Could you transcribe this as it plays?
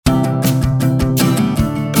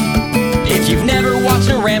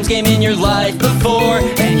Rams game in your life before,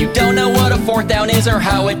 and you don't know what a fourth down is or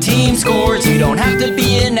how a team scores. You don't have to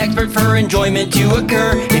be an expert for enjoyment to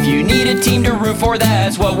occur. If you need a team to root for,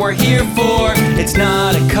 that's what we're here for. It's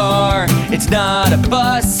not a car, it's not a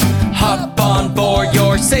bus. Hop on board,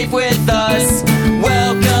 you're safe with us.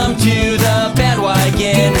 Welcome to the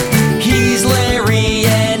bandwagon. He's Larry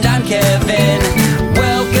and I'm Kevin.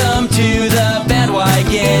 Welcome to the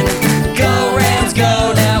bandwagon. Go Rams,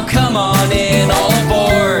 go now, come on in, all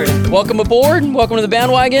aboard. Welcome aboard. Welcome to the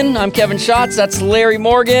bandwagon. I'm Kevin Schatz. That's Larry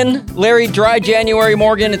Morgan. Larry, dry January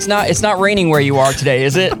Morgan. It's not raining where you are today,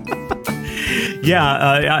 is it?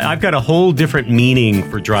 Yeah, I've got a whole different meaning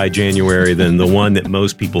for dry January than the one that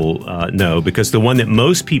most people know, because the one that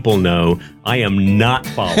most people know, I am not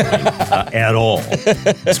following at all,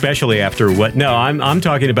 especially after what. No, I'm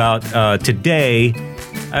talking about today,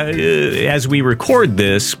 as we record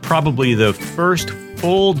this, probably the first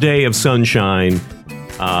full day of sunshine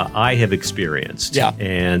I have experienced. Yeah.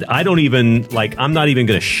 And I'm not even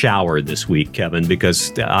going to shower this week, Kevin,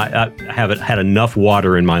 because I haven't had enough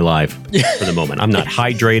water in my life for the moment. I'm not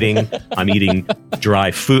hydrating. I'm eating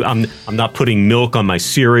dry food. I'm not putting milk on my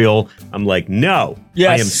cereal. I'm like, no,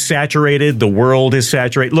 yes. I am saturated. The world is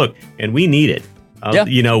saturated. Look, and we need it. Yeah.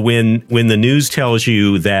 You know, when the news tells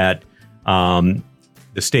you that the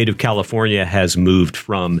state of California has moved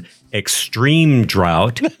from extreme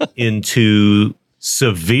drought into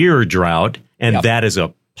severe drought, and that is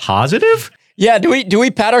a positive? Yeah, do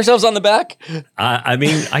we pat ourselves on the back? I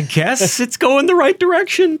mean, I guess it's going the right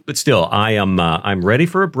direction, but still, I'm ready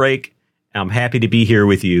for a break. I'm happy to be here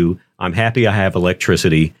with you. I'm happy I have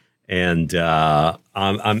electricity, and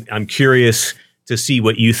I'm curious to see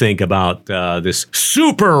what you think about this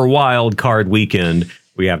super wild card weekend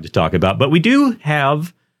we have to talk about. But we do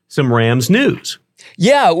have some Rams news.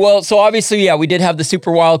 Yeah, well, so obviously, we did have the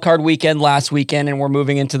Super Wild Card weekend last weekend, and we're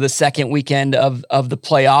moving into the second weekend of the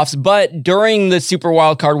playoffs. But during the Super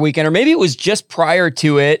Wild Card weekend, or maybe it was just prior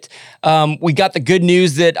to it, we got the good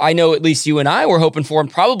news that I know at least you and I were hoping for, and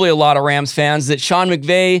probably a lot of Rams fans, that Sean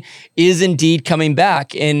McVay is indeed coming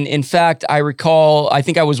back. And in fact, I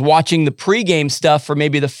think I was watching the pregame stuff for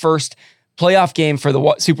maybe the first playoff game for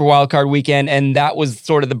the Super Wildcard weekend, and that was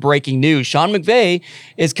sort of the breaking news. Sean McVay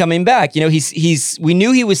is coming back. You know, we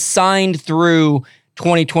knew he was signed through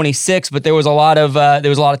 2026, but there was a lot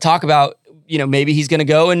of talk about, you know, maybe he's going to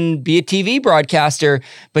go and be a TV broadcaster,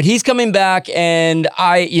 but he's coming back, and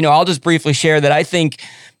I'll just briefly share that I think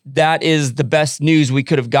that is the best news we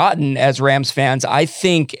could have gotten as Rams fans. I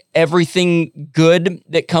think everything good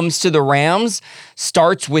that comes to the Rams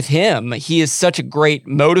starts with him. He is such a great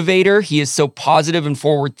motivator. He is so positive and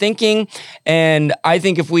forward thinking. And I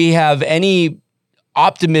think if we have any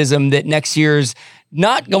optimism that next year's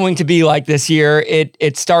not going to be like this year,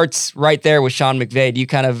 it starts right there with Sean McVay. Do you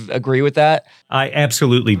kind of agree with that? I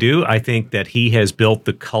absolutely do. I think that he has built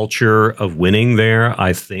the culture of winning there.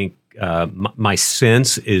 I think my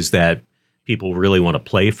sense is that people really want to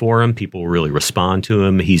play for him. People really respond to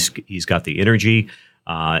him. He's got the energy.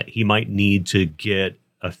 He might need to get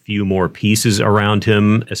a few more pieces around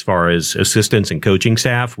him as far as assistants and coaching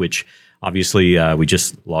staff, which obviously we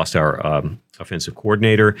just lost our offensive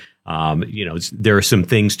coordinator. There are some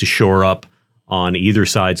things to shore up on either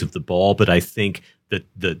sides of the ball, but I think that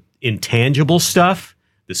the intangible stuff,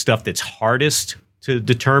 the stuff that's hardest to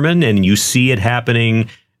determine, and you see it happening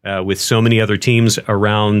with so many other teams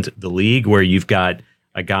around the league, where you've got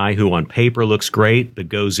a guy who on paper looks great, but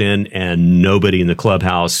goes in and nobody in the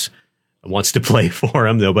clubhouse wants to play for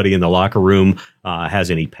him. Nobody in the locker room has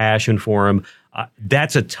any passion for him.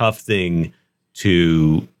 That's a tough thing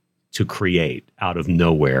to create out of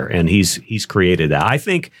nowhere, and he's created that. I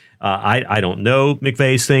think I don't know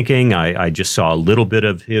McVay's thinking. I just saw a little bit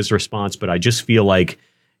of his response, but I just feel like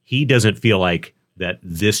he doesn't feel like that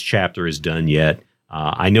this chapter is done yet.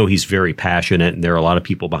 I know he's very passionate, and there are a lot of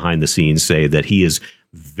people behind the scenes say that he is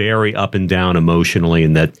very up and down emotionally,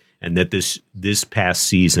 and that this past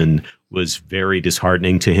season was very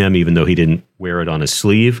disheartening to him, even though he didn't wear it on his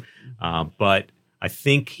sleeve. But I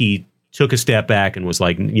think he took a step back and was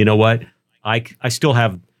like, you know what, I still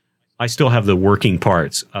have the working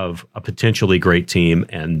parts of a potentially great team,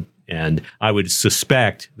 and I would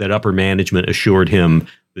suspect that upper management assured him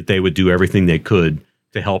that they would do everything they could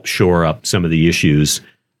to help shore up some of the issues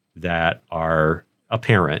that are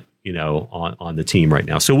apparent, on the team right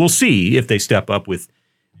now. So we'll see if they step up with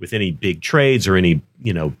any big trades or any,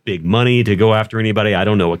 big money to go after anybody. I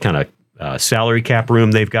don't know what kind of salary cap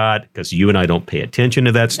room they've got, because you and I don't pay attention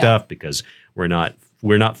to that stuff because we're not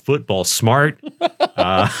football smart.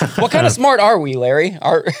 What kind of smart are we, Larry?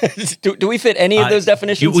 Do we fit any of those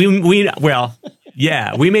definitions? Well,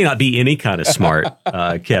 Yeah, we may not be any kind of smart,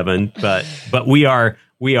 Kevin, but we are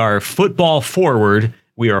football forward.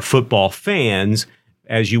 We are football fans.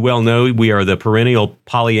 As you well know, we are the perennial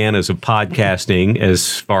Pollyannas of podcasting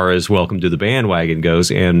as far as Welcome to the Bandwagon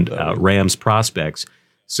goes and Rams prospects.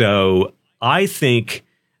 So I think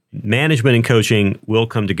management and coaching will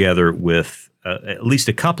come together with at least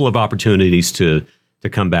a couple of opportunities to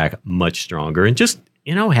come back much stronger and just,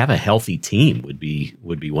 have a healthy team would be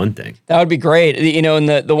one thing. That would be great. And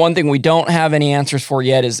the one thing we don't have any answers for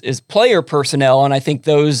yet is player personnel. And I think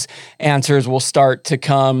those answers will start to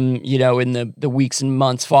come, in the weeks and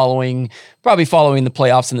months following the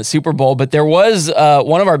playoffs and the Super Bowl. But there was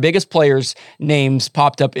one of our biggest players' names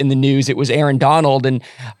popped up in the news. It was Aaron Donald. And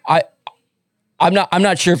I'm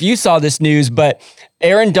not sure if you saw this news, but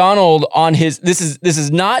Aaron Donald on his this is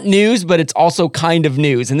not news, but it's also kind of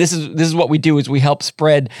news. And this is what we do is we help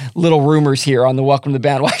spread little rumors here on the Welcome to the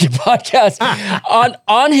Bandwagon podcast.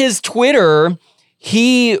 on his Twitter,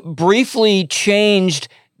 he briefly changed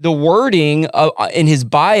the wording in his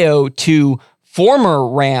bio to former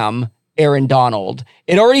Ram Aaron Donald.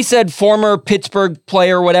 It already said former Pittsburgh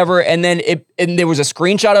player, whatever, and then there was a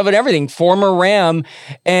screenshot of it, everything, former Ram.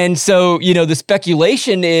 And so, the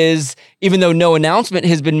speculation is, even though no announcement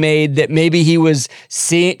has been made, that maybe he was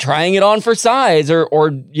trying it on for size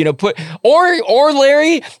or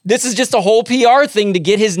Larry, this is just a whole PR thing to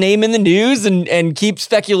get his name in the news and keep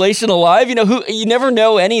speculation alive. You never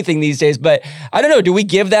know anything these days, but I don't know. Do we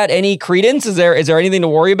give that any credence? Is there anything to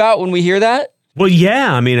worry about when we hear that? Well,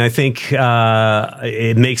 yeah. I mean, I think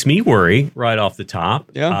it makes me worry right off the top.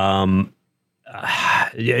 Yeah.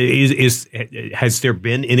 Has there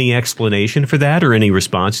been any explanation for that or any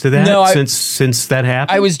response to that since that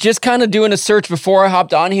happened? I was just kind of doing a search before I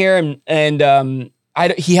hopped on here, and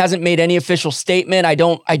he hasn't made any official statement. I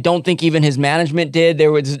don't think even his management did.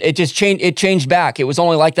 It changed back. It was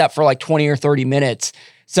only like that for like 20 or 30 minutes.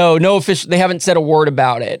 So no official. They haven't said a word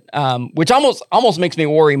about it, which almost makes me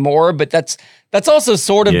worry more. But that's also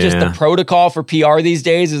sort of just the protocol for PR these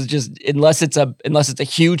days. Is just unless it's a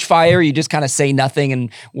huge fire, you just kind of say nothing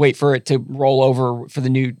and wait for it to roll over for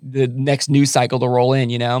the next news cycle to roll in.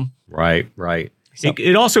 Right. So,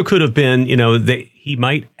 it also could have been, he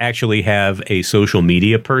might actually have a social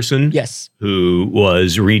media person, yes, who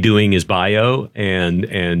was redoing his bio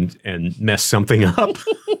and messed something up.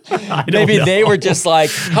 Maybe they were just like,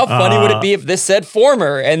 how funny would it be if this said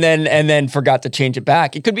former and then forgot to change it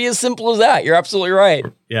back? It could be as simple as that. You're absolutely right.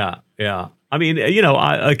 Yeah. I mean,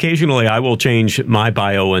 occasionally I will change my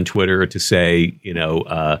bio on Twitter to say,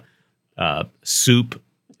 soup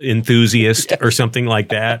enthusiast or something like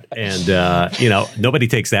that. And, nobody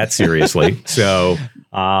takes that seriously. So,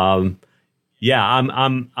 I'm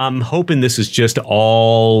hoping this is just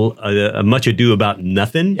all a much ado about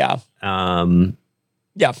nothing. Yeah.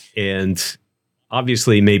 Yeah. And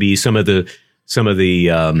obviously maybe some of the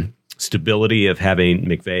stability of having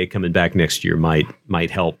McVay coming back next year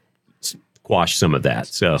might help quash some of that.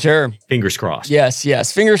 So sure. Fingers crossed.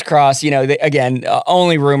 Yes. Fingers crossed.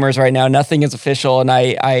 Only rumors right now. Nothing is official. And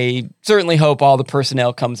I certainly hope all the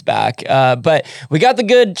personnel comes back. But we got the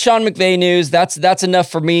good Sean McVay news. That's enough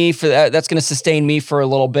for me. That's going to sustain me for a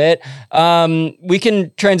little bit. We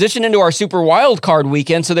can transition into our Super Wild Card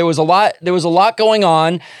weekend. So there was a lot going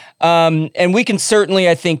on. And we can certainly,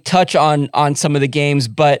 I think, touch on some of the games,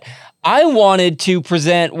 but I wanted to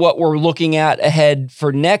present what we're looking at ahead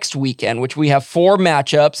for next weekend, which we have 4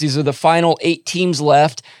 matchups. These are the final 8 teams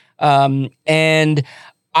left. And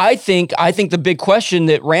I think the big question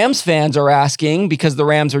that Rams fans are asking, because the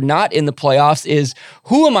Rams are not in the playoffs, is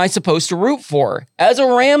who am I supposed to root for? As a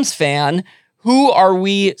Rams fan, who are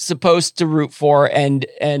we supposed to root for? And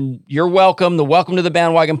you're welcome. The Welcome to the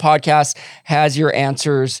Bandwagon podcast has your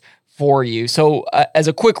answers for you. So as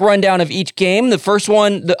a quick rundown of each game, the first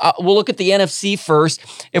one, we'll look at the NFC first.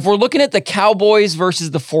 If we're looking at the Cowboys versus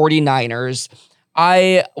the 49ers,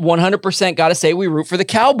 I 100% got to say we root for the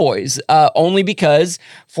Cowboys, only because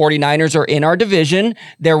 49ers are in our division.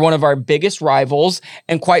 They're one of our biggest rivals.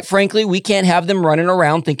 And quite frankly, we can't have them running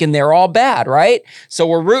around thinking they're all bad, right? So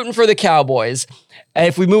we're rooting for the Cowboys.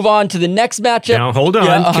 If we move on to the next matchup. Now, hold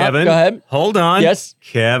on, Kevin. Go ahead. Hold on. Yes.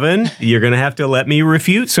 Kevin, you're going to have to let me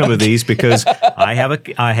refute some of these because I have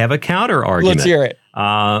a counter argument. Let's hear it.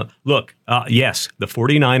 Look, yes, the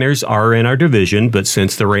 49ers are in our division, but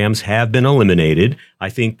since the Rams have been eliminated, I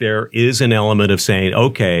think there is an element of saying,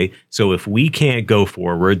 okay, so if we can't go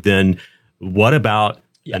forward, then what about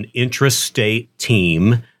an intrastate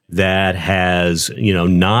team that has,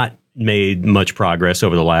 not made much progress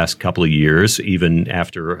over the last couple of years, even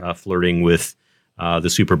after flirting with the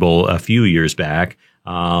Super Bowl a few years back.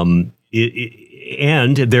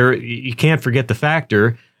 And you can't forget the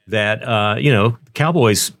factor that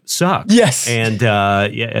Cowboys suck. Yes,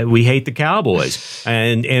 and we hate the Cowboys,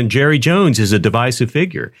 and Jerry Jones is a divisive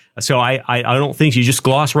figure. So I don't think you just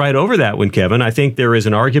gloss right over that one, Kevin. I think there is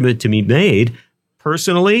an argument to be made.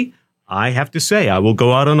 Personally, I have to say, I will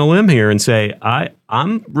go out on a limb here and say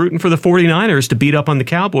I'm rooting for the 49ers to beat up on the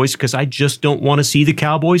Cowboys because I just don't want to see the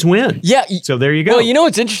Cowboys win. Yeah. So there you go. Well,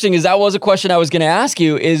 what's interesting is that was a question I was going to ask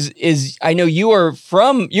you is I know you're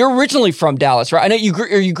originally from Dallas, right? I know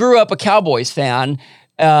you grew up a Cowboys fan.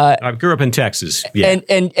 I grew up in Texas. Yeah.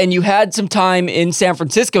 And you had some time in San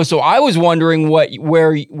Francisco. So I was wondering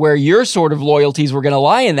where your sort of loyalties were going to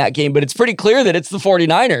lie in that game, but it's pretty clear that it's the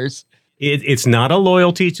 49ers. It's not a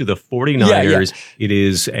loyalty to the 49ers. Yeah. It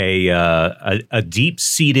is a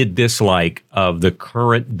deep-seated dislike of the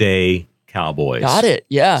current day Cowboys. Got it.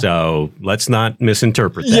 Yeah. So let's not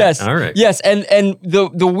misinterpret that. Yes. All right. Yes. And the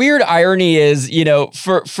weird irony is,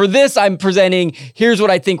 for this, I'm presenting, here's what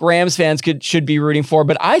I think Rams fans should be rooting for,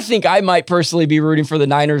 but I think I might personally be rooting for the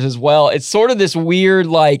Niners as well. It's sort of this weird,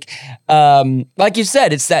 like you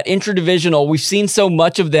said, it's that interdivisional. We've seen so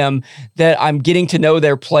much of them that I'm getting to know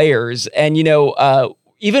their players. And,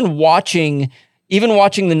 even watching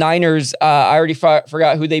the Niners, I already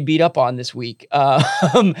forgot who they beat up on this week.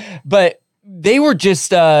 But they were just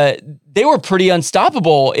they were pretty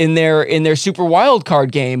unstoppable in their Super Wild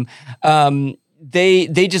Card game.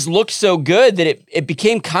 They just looked so good that it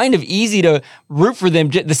became kind of easy to root for them.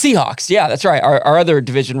 The Seahawks, yeah, that's right, our other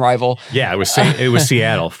division rival. Yeah, it was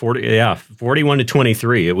Seattle,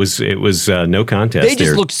 41-23. It was no contest. They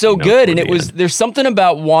just looked so good, and there's something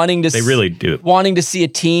about wanting to. They really do wanting to see a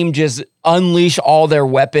team just unleash all their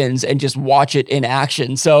weapons and just watch it in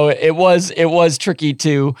action. So it was tricky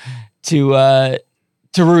to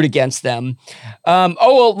root against them.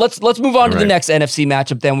 Let's move on to the next NFC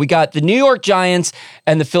matchup then. We got the New York Giants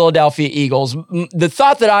and the Philadelphia Eagles. The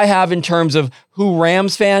thought that I have in terms of who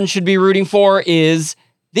Rams fans should be rooting for is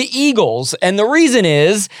the Eagles. And the reason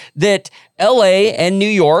is that LA and New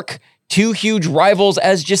York, two huge rivals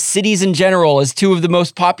as just cities in general, as two of the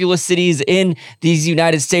most populous cities in these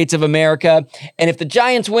United States of America. And if the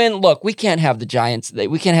Giants win, look, we can't have the Giants.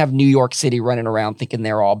 We can't have New York City running around thinking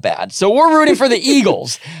they're all bad. So we're rooting for the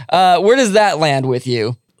Eagles. Where does that land with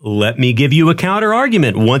you? Let me give you a counter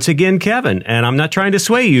argument once again, Kevin. And I'm not trying to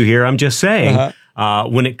sway you here. I'm just saying,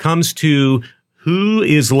 when it comes to who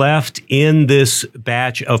is left in this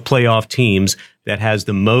batch of playoff teams that has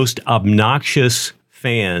the most obnoxious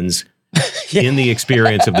fans in the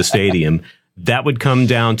experience of the stadium, that would come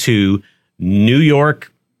down to New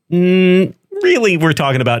York. Really, we're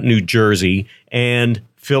talking about New Jersey and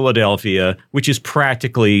Philadelphia, which is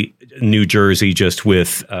practically New Jersey, just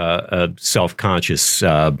with a self-conscious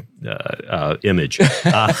image.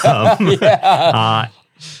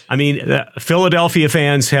 I mean, Philadelphia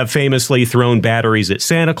fans have famously thrown batteries at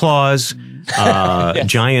Santa Claus. Yes.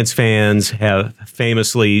 Giants fans have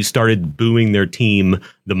famously started booing their team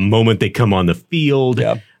the moment they come on the field.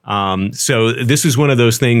 Yep. So this is one of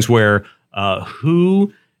those things where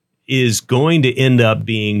who is going to end up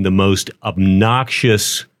being the most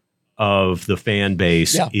obnoxious of the fan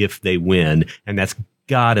base if they win? And that's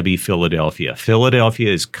got to be Philadelphia.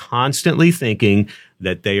 Philadelphia is constantly thinking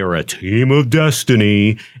that they are a team of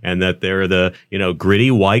destiny and that they're the, gritty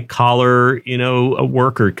white collar, a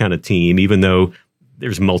worker kind of team, even though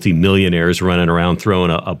there's multimillionaires running around throwing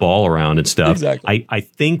a ball around and stuff. Exactly. I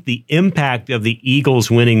think the impact of the Eagles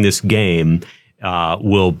winning this game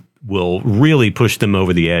will really push them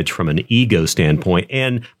over the edge from an ego standpoint.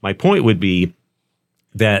 And my point would be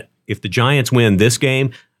that if the Giants win this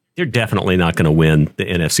game, they're definitely not going to win the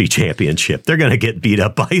NFC Championship. They're going to get beat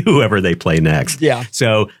up by whoever they play next. Yeah.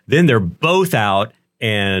 So then they're both out,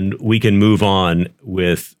 and we can move on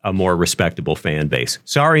with a more respectable fan base.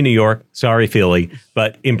 Sorry, New York. Sorry, Philly.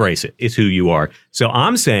 But embrace it. It's who you are. So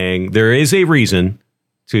I'm saying there is a reason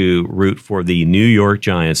to root for the New York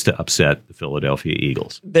Giants to upset the Philadelphia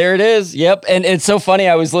Eagles. There it is. Yep. And it's so funny.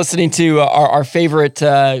 I was listening to our favorite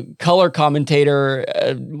color commentator,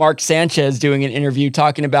 Mark Sanchez, doing an interview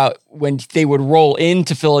talking about when they would roll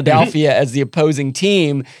into Philadelphia as the opposing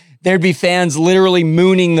team, there'd be fans literally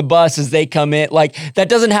mooning the bus as they come in. Like, that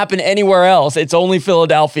doesn't happen anywhere else. It's only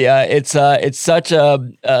Philadelphia. It's such a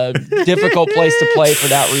difficult place to play for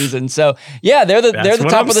that reason. So yeah, they're the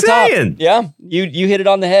top of the top. Yeah, you hit it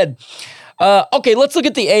on the head. Okay, let's look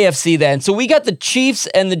at the AFC then. So we got the Chiefs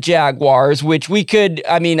and the Jaguars, which we could,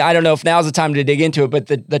 I don't know if now's the time to dig into it, but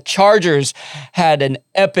the Chargers had an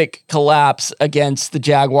epic collapse against the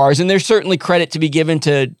Jaguars. And there's certainly credit to be given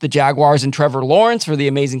to the Jaguars and Trevor Lawrence for the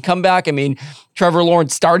amazing comeback. Trevor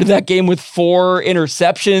Lawrence started that game with 4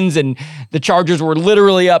 interceptions, and the Chargers were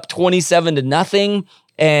literally up 27-0.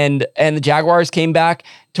 And the Jaguars came back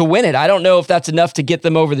to win it. I don't know if that's enough to get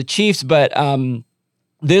them over the Chiefs, but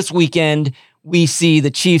this weekend we see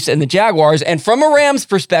the Chiefs and the Jaguars. And from a Rams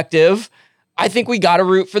perspective, I think we got to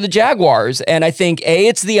root for the Jaguars. And I think A,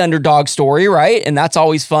 it's the underdog story, right? And that's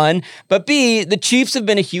always fun. But B, the Chiefs have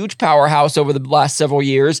been a huge powerhouse over the last several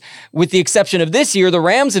years. With the exception of this year, the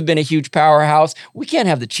Rams have been a huge powerhouse. We can't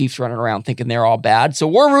have the Chiefs running around thinking they're all bad. So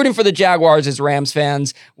we're rooting for the Jaguars as Rams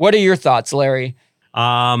fans. What are your thoughts, Larry?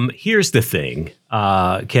 Here's the thing,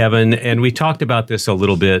 Kevin, and we talked about this a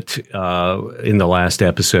little bit in the last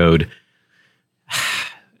episode.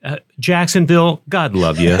 Jacksonville, God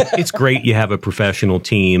love you. It's great you have a professional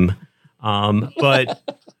team. But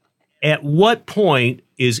at what point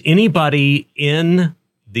is anybody in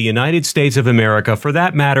the United States of America, for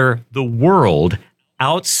that matter, the world,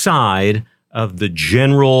 outside of the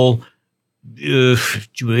general,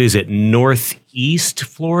 is it Northeast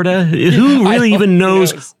Florida? Who really even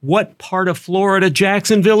knows what part of Florida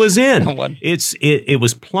Jacksonville is in? It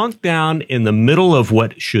was plunked down in the middle of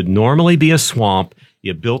what should normally be a swamp.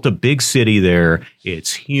 You built a big city there.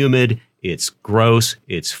 It's humid. It's gross.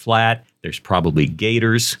 It's flat. There's probably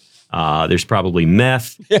gators. There's probably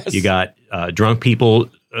meth. Yes. You got drunk people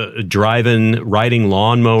riding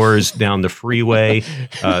lawnmowers down the freeway,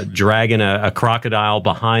 dragging a crocodile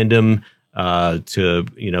behind them to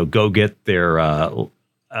go get their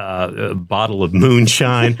bottle of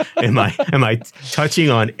moonshine. Am I touching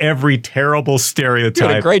on every terrible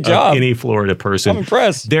stereotype great job. Of any Florida person? I'm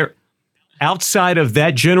impressed. Outside of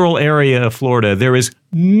that general area of Florida, there is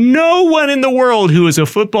no one in the world who is a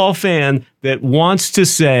football fan that wants to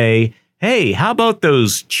say, hey, how about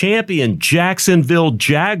those champion Jacksonville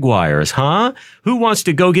Jaguars, huh? Who wants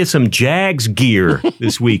to go get some Jags gear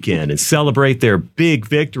this weekend and celebrate their big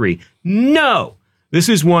victory? No, this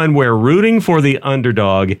is one where rooting for the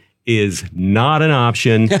underdog is not an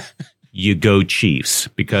option. You go Chiefs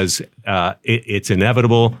because it's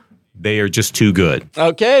inevitable. They are just too good.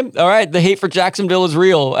 Okay. All right. The hate for Jacksonville is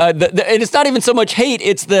real. And it's not even so much hate.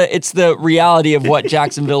 It's the reality of what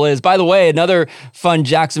Jacksonville is. By the way, another fun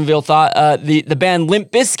Jacksonville thought, the band Limp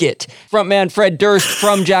Bizkit, frontman Fred Durst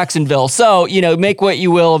from Jacksonville. So, make what you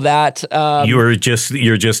will of that. You're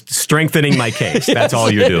just strengthening my case. That's all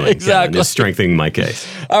you're doing. Exactly. Just strengthening my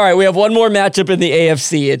case. All right. We have one more matchup in the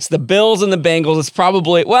AFC. It's the Bills and the Bengals. It's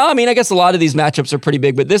probably, I guess a lot of these matchups are pretty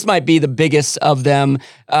big, but this might be the biggest of them.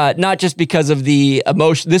 Not just because of the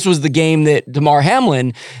emotion. This was the game that Damar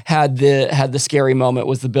Hamlin had the scary moment,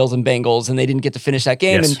 was the Bills and Bengals, and they didn't get to finish that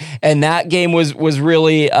game. Yes. And that game was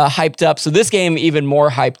really hyped up. So this game even more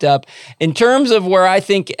hyped up. In terms of where I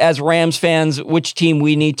think as Rams fans, which team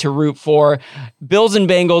we need to root for, Bills and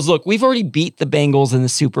Bengals, look, we've already beat the Bengals in the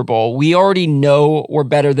Super Bowl. We already know we're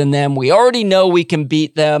better than them. We already know we can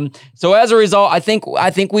beat them. So as a result, I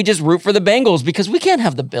think we just root for the Bengals because we can't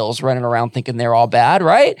have the Bills running around thinking they're all bad,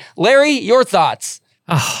 right? Larry, your thoughts?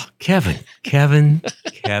 Oh, Kevin,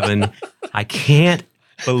 I can't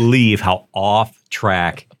believe how off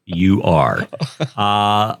track you are.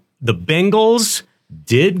 The Bengals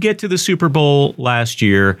did get to the Super Bowl last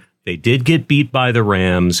year. They did get beat by the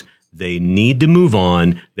Rams. They need to move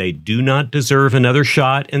on. They do not deserve another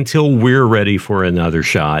shot until we're ready for another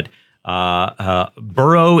shot.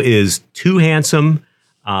 Burrow is too handsome.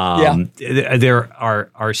 There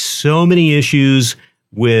are so many issues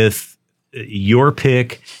with your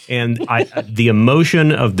pick and the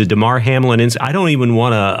emotion of the Damar Hamlin. I don't even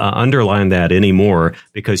want to underline that anymore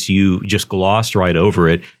because you just glossed right over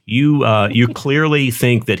it. You clearly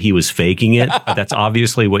think that he was faking it. That's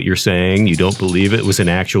obviously what you're saying. You don't believe it was an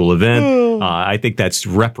actual event. I think that's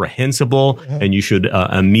reprehensible, and you should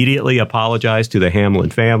immediately apologize to the Hamlin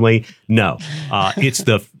family. No, it's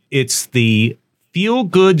the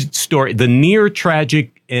feel-good story, the near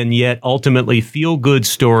tragic and yet ultimately feel-good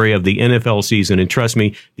story of the NFL season. And trust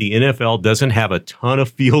me, the NFL doesn't have a ton of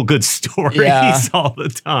feel-good stories all the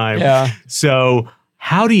time. Yeah. So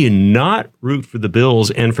how do you not root for the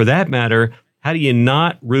Bills? And for that matter, how do you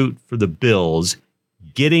not root for the Bills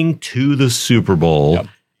getting to the Super Bowl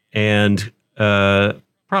and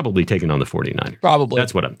probably taking on the 49ers. Probably.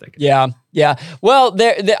 That's what I'm thinking. Yeah. Yeah. Well,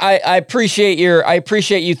 I appreciate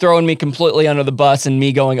you throwing me completely under the bus and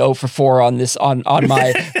me going 0 for 4 on this, on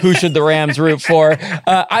my who should the Rams root for.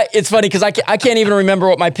 It's funny because I can't even remember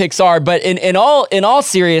what my picks are, but in all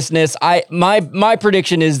seriousness, my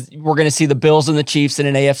prediction is we're going to see the Bills and the Chiefs in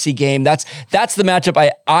an AFC game. That's the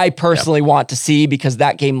matchup I personally want to see, because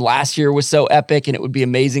that game last year was so epic, and it would be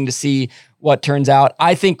amazing to see what turns out.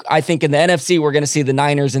 I think in the NFC we're going to see the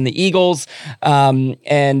Niners and the Eagles, and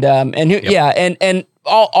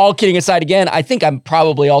all kidding aside, again, I think I'm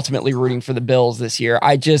probably ultimately rooting for the Bills this year.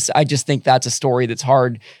 I just think that's a story that's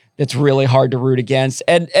really hard to root against.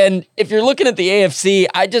 And if you're looking at the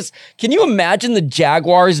AFC, can you imagine the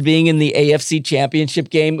Jaguars being in the AFC Championship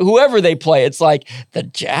game? Whoever they play, it's like the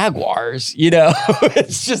Jaguars.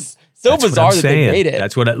 It's just so bizarre that they made it.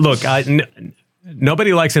 That's what.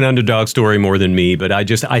 Nobody likes an underdog story more than me, but I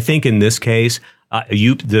think in this case,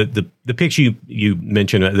 the picks you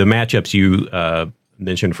mentioned, the matchups you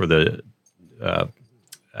mentioned for the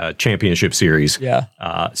championship series,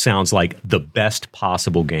 sounds like the best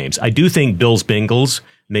possible games. I do think Bills-Bengals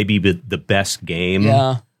may be the best game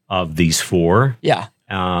of these four. Yeah.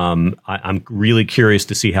 I'm really curious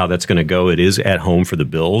to see how that's going to go. It is at home for the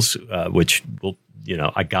Bills, which will,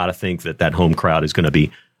 I got to think that home crowd is going to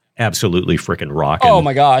be absolutely freaking rocking. Oh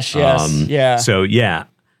my gosh, yes. Yeah. So yeah.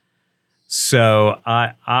 So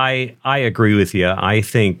I agree with you. I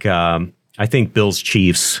think Bills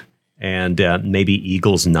Chiefs and maybe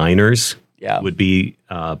Eagles Niners would be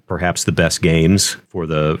perhaps the best games for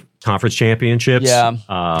the conference championships. Yeah.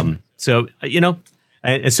 So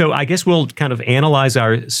and so I guess we'll kind of analyze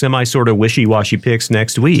our semi sort of wishy-washy picks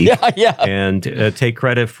next week. Yeah. And take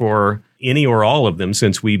credit for any or all of them,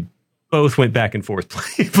 since we both went back and forth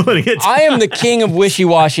putting it. I am the king of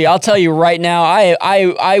wishy-washy. I'll tell you right now.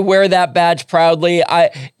 I wear that badge proudly.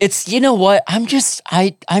 It's you know what? I'm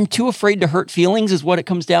too afraid to hurt feelings is what it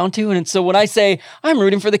comes down to. And so when I say I'm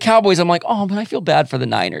rooting for the Cowboys, I'm like, oh, but I feel bad for the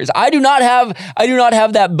Niners. I do not have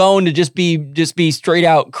that bone to just be straight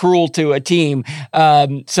out cruel to a team.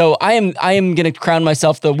 So I am going to crown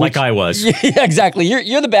myself the like I was. Yeah, exactly.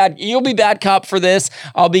 You're the bad. You'll be bad cop for this.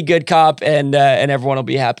 I'll be good cop, and everyone will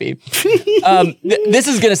be happy. This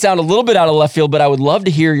is going to sound a little bit out of left field, but I would love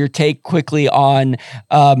to hear your take quickly on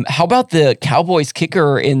how about the Cowboys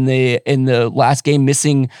kicker in the last game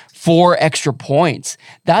missing 4 extra points.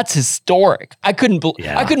 That's historic. I couldn't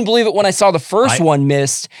believe it when I saw the first one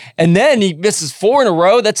missed, and then he misses 4 in a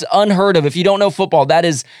row. That's unheard of. If you don't know football, that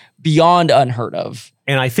is beyond unheard of.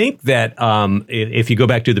 And I think that if you go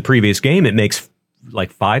back to the previous game, it makes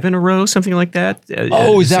like 5 in a row, something like that.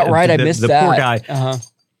 Is that right? I missed that. The poor guy. Uh-huh.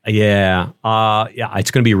 Yeah. It's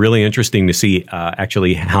going to be really interesting to see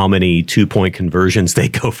actually how many 2-point conversions they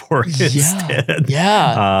go for instead.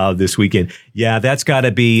 Yeah. This weekend. Yeah, that's got to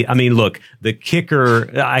be. I mean, look, the kicker.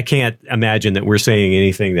 I can't imagine that we're saying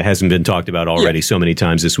anything that hasn't been talked about already so many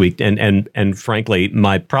times this week. And frankly,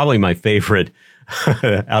 probably my favorite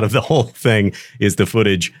out of the whole thing is the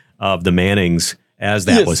footage of the Mannings as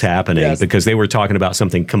that was happening, because they were talking about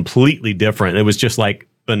something completely different. It was just like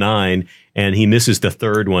benign, and he misses the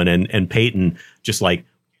third one, and Peyton just like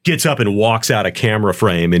gets up and walks out of camera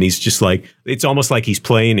frame, and he's just like, it's almost like he's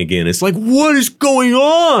playing again. It's like, what is going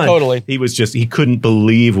on? Totally. He couldn't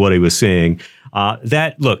believe what he was seeing.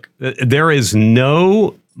 There is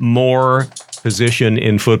no more position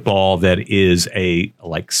in football that is a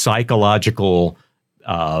like psychological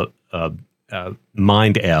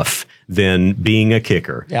mind F than being a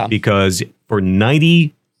kicker. Yeah. Because for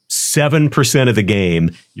 97% of the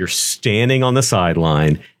game, you're standing on the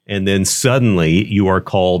sideline, and then suddenly you are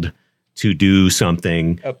called to do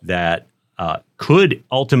something that could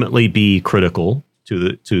ultimately be critical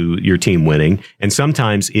to your team winning, and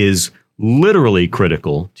sometimes is literally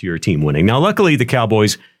critical to your team winning. Now, luckily, the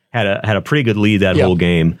Cowboys had a pretty good lead that whole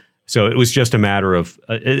game, so it was just a matter of.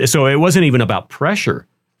 So it wasn't even about pressure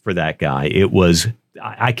for that guy. It was.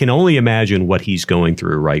 I can only imagine what he's going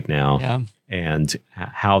through right now. Yeah. And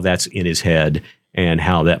how that's in his head, and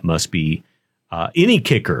how that must be any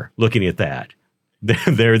kicker looking at that.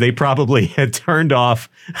 They probably had turned off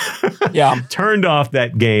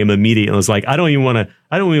that game immediately. It was like, I don't even want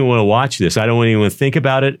to watch this. I don't even want to think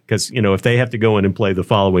about it, because if they have to go in and play the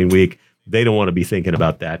following week, they don't want to be thinking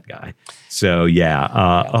about that guy. So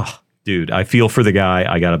dude, I feel for the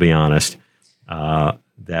guy. I got to be honest.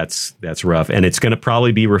 That's rough, and it's going to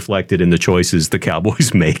probably be reflected in the choices the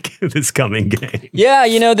Cowboys make this coming game.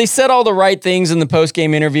 Yeah, they said all the right things in the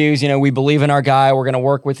post-game interviews. We believe in our guy. We're going to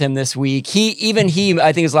work with him this week. He,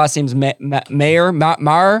 I think his last name's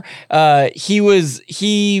Maher.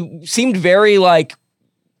 He seemed very like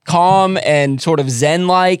calm and sort of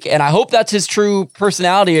zen-like, and I hope that's his true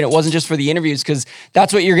personality and it wasn't just for the interviews, because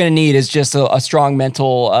that's what you're going to need is just a strong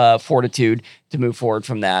mental fortitude to move forward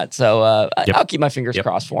from that. So I'll keep my fingers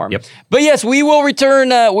crossed for him. But yes, we will return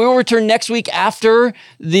next week after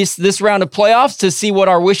this round of playoffs to see what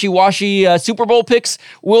our wishy-washy Super Bowl picks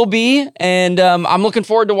will be, and I'm looking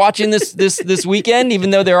forward to watching this weekend, even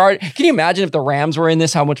though can you imagine if the Rams were in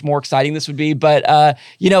this, how much more exciting this would be? But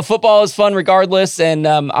football is fun regardless, and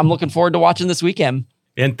I'm looking forward to watching this weekend.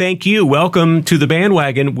 And thank you. Welcome to the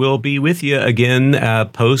bandwagon. We'll be with you again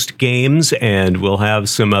post games, and we'll have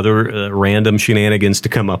some other random shenanigans to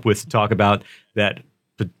come up with to talk about that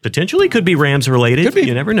potentially could be Rams related. Could be.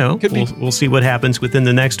 You never know. Could be. We'll see what happens within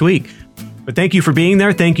the next week. But thank you for being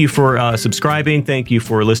there. Thank you for subscribing. Thank you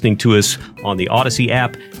for listening to us on the Odyssey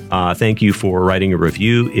app. Thank you for writing a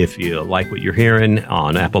review if you like what you're hearing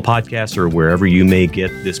on Apple Podcasts or wherever you may get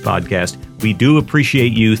this podcast. We do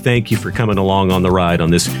appreciate you. Thank you for coming along on the ride on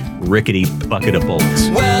this rickety bucket of bolts.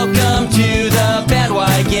 Welcome to the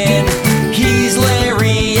bandwagon. He's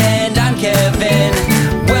Larry and I'm Kevin.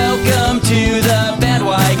 Welcome to the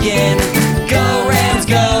bandwagon. Go Rams,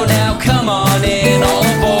 go now. Come on in, all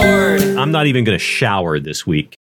aboard. I'm not even going to shower this week.